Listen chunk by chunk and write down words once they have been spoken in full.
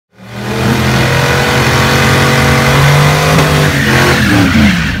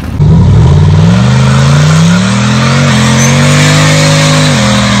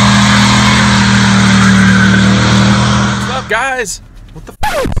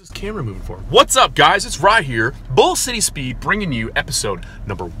camera moving forward. What's up, guys? It's Rye here, Bull City Speed, bringing you episode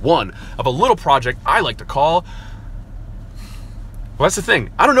number 1 of a little project I like to call... Well, that's the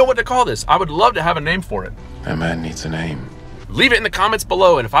thing. I don't know what to call this. I would love to have a name for it. That man needs a name. Leave it in the comments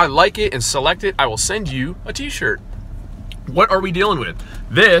below, and if I like it and select it, I will send you a t-shirt. What are we dealing with?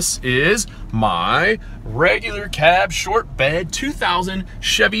 This is my regular cab short bed 2000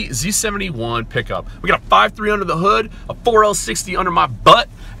 Chevy Z71 pickup. We got a 5.3 under the hood, a 4L60 under my butt,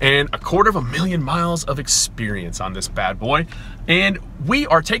 and 250,000 miles of experience on this bad boy. And we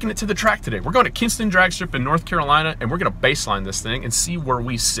are taking it to the track today. We're going to Kinston Drag Strip in North Carolina, and we're going to baseline this thing and see where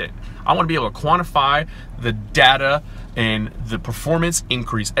we sit. I want to be able to quantify the data and the performance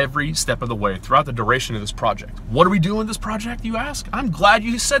increase every step of the way throughout the duration of this project. What are we doing with this project, you ask? I'm glad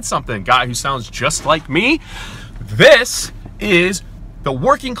you said something, guy who sounds just like me. This is the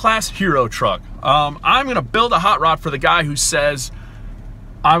working class hero truck. I'm gonna build a hot rod for the guy who says,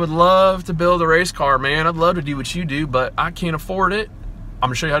 I would love to build a race car, man. I'd love to do what you do, but I can't afford it. I'm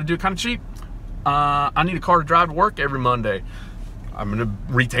gonna show you how to do it kind of cheap. I need a car to drive to work every Monday. I'm gonna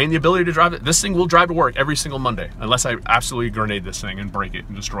retain the ability to drive it. This thing will drive to work every single Monday, unless I absolutely grenade this thing and break it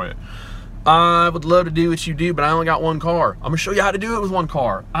and destroy it. I would love to do what you do, but I only got one car. I'm gonna show you how to do it with one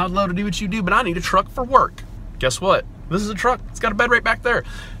car. I would love to do what you do, but I need a truck for work. Guess what? This is a truck. It's got a bed right back there.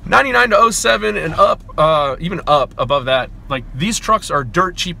 99 to 07 and up, even up above that. Like, these trucks are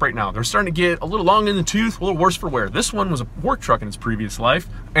dirt cheap right now. They're starting to get a little long in the tooth, a little worse for wear. This one was a work truck in its previous life,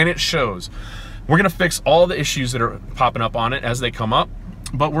 and it shows. We're gonna fix all the issues that are popping up on it as they come up,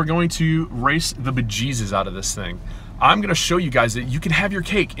 but we're going to race the bejesus out of this thing. I'm gonna show you guys that you can have your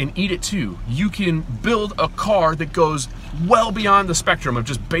cake and eat it too. You can build a car that goes well beyond the spectrum of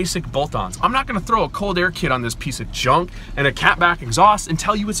just basic bolt-ons. I'm not gonna throw a cold air kit on this piece of junk and a catback exhaust and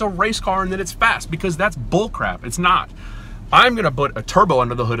tell you it's a race car and that it's fast, because that's bullcrap. It's not. I'm gonna put a turbo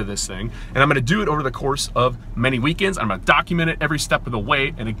under the hood of this thing, and I'm gonna do it over the course of many weekends. I'm gonna document it every step of the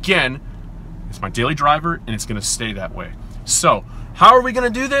way, and again, it's my daily driver, and it's gonna stay that way. So, how are we gonna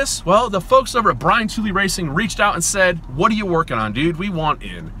do this? Well, the folks over at Brian Tooley Racing reached out and said, what are you working on, dude? We want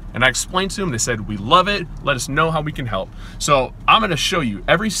in. And I explained to them, they said, we love it, let us know how we can help. So, I'm gonna show you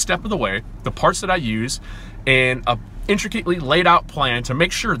every step of the way, the parts that I use, and a intricately laid out plan to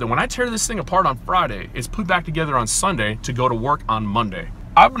make sure that when I tear this thing apart on Friday, it's put back together on Sunday to go to work on Monday.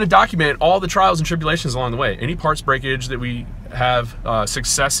 I'm gonna document all the trials and tribulations along the way. Any parts breakage that we have,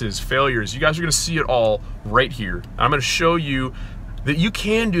 successes, failures, you guys are gonna see it all right here. I'm gonna show you that you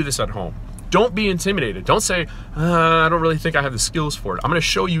can do this at home. Don't be intimidated. Don't say, I don't really think I have the skills for it. I'm gonna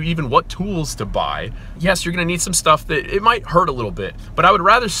show you even what tools to buy. Yes, you're gonna need some stuff that it might hurt a little bit, but I would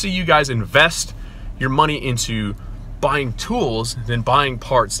rather see you guys invest your money into buying tools than buying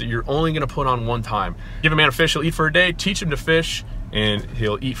parts that you're only gonna put on one time. Give a man a fish, he'll eat for a day, teach him to fish, and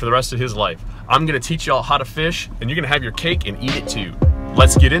he'll eat for the rest of his life. I'm gonna teach y'all how to fish, and you're gonna have your cake and eat it too.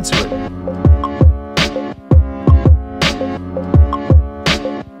 Let's get into it.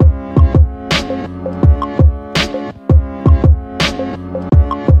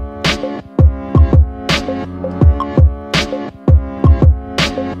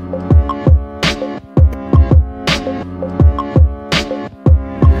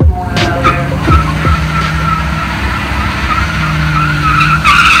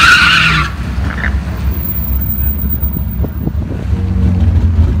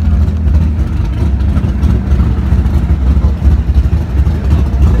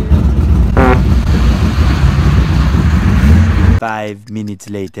 Five minutes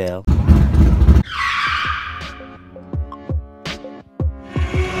later.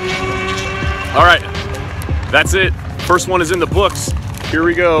 All right, that's it. First one is in the books. Here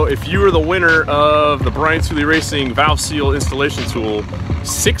we go. If you are the winner of the Brian Tooley Racing valve seal installation tool,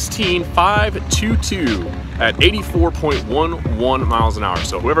 16522 at 84.11 miles an hour.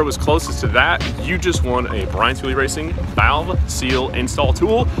 So whoever was closest to that, you just won a Brian Tooley Racing valve seal install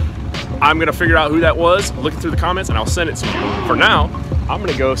tool. I'm gonna figure out who that was, looking through the comments, and I'll send it to you. For now, I'm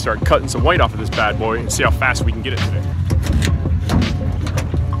gonna go start cutting some weight off of this bad boy and see how fast we can get it today.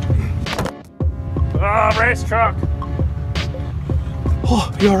 Ah, race truck.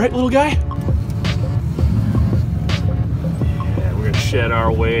 Oh, you all right, little guy? Yeah, we're gonna shed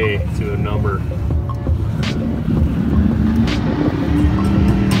our way to a number.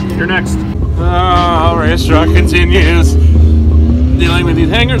 You're next. Oh, race truck continues. Dealing with these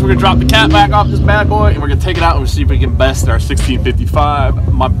hangers, we're gonna drop the cat back off this bad boy, and we're gonna take it out and we'll see if we can best our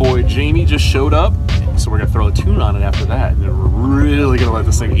 1655. My boy Jamie just showed up, so we're gonna throw a tune on it after that, and then we're really gonna let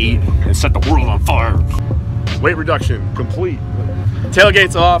this thing eat and set the world on fire. Weight reduction complete.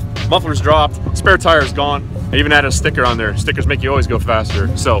 Tailgate's off, muffler's dropped, spare tire's gone. I even added a sticker on there. Stickers make you always go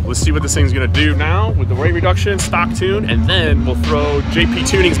faster. So let's see what this thing's gonna do now with the weight reduction, stock tune, and then we'll throw JP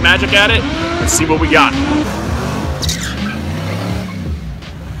Tuning's magic at it and see what we got.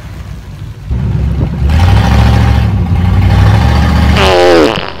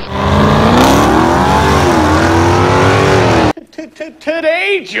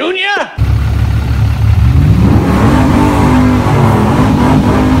 Today, Junior?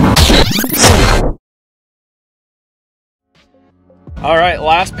 All right,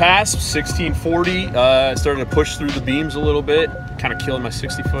 last pass, 1640. Started to push through the beams a little bit, kind of killing my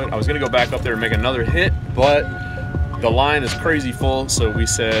 60 foot. I was gonna go back up there and make another hit, but the line is crazy full, so we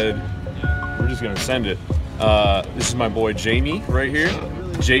said, we're just gonna send it. This is my boy Jamie right here,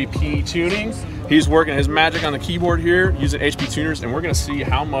 JP Tuning. He's working his magic on the keyboard here using HP tuners, and we're gonna see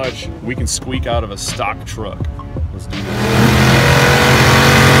how much we can squeak out of a stock truck. Let's do this.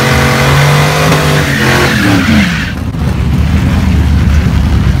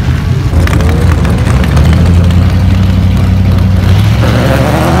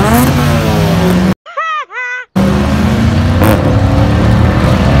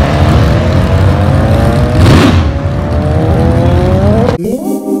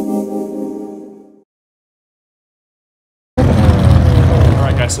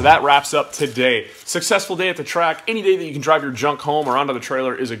 So that wraps up today. Successful day at the track. Any day that you can drive your junk home or onto the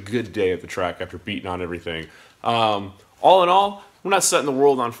trailer is a good day at the track after beating on everything. All in all, we're not setting the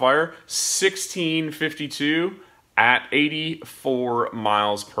world on fire. 1652 at 84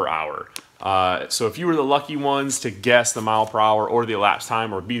 miles per hour. So if you were the lucky ones to guess the mile per hour or the elapsed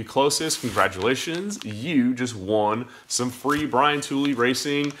time or be the closest, congratulations. You just won some free Brian Tooley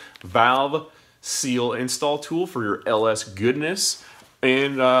Racing valve seal install tool for your LS goodness.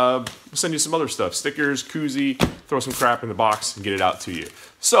 And we'll send you some other stuff, stickers, koozie, throw some crap in the box and get it out to you.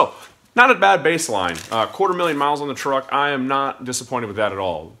 So, not a bad baseline. 250,000 miles on the truck. I am not disappointed with that at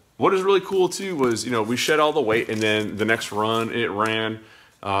all. What is really cool too was, we shed all the weight, and then the next run it ran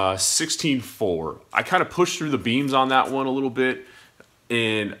 16.4. I kind of pushed through the beams on that one a little bit,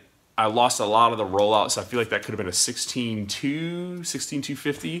 and I lost a lot of the rollouts. I feel like that could have been a 16.2,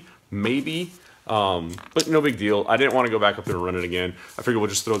 16.250, maybe. But no big deal. I didn't want to go back up there and run it again. I figured we'll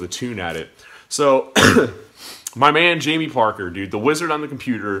just throw the tune at it. So my man Jamie Parker, dude, the wizard on the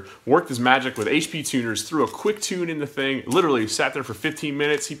computer, worked his magic with HP tuners, threw a quick tune in the thing, literally sat there for 15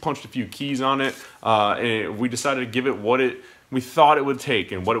 minutes. He punched a few keys on it, and we decided to give it what we thought it would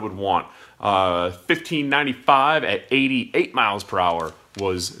take and what it would want. 1595 at 88 miles per hour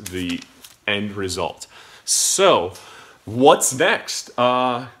was the end result. So what's next?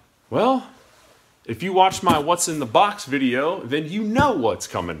 Well, if you watched my What's in the Box video, then you know what's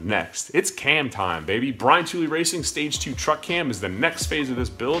coming next. It's cam time, baby. Brian Tooley Racing Stage 2 truck cam is the next phase of this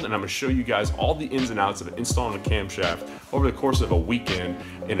build, and I'm gonna show you guys all the ins and outs of installing a camshaft over the course of a weekend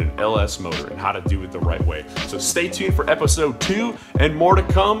in an LS motor and how to do it the right way. So stay tuned for episode 2 and more to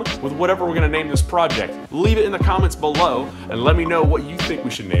come with whatever we're gonna name this project. Leave it in the comments below and let me know what you think we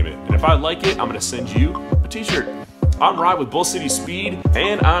should name it. And if I like it, I'm gonna send you a t-shirt. I'm Ride with Bull City Speed,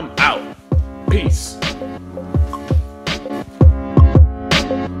 and I'm out. Peace.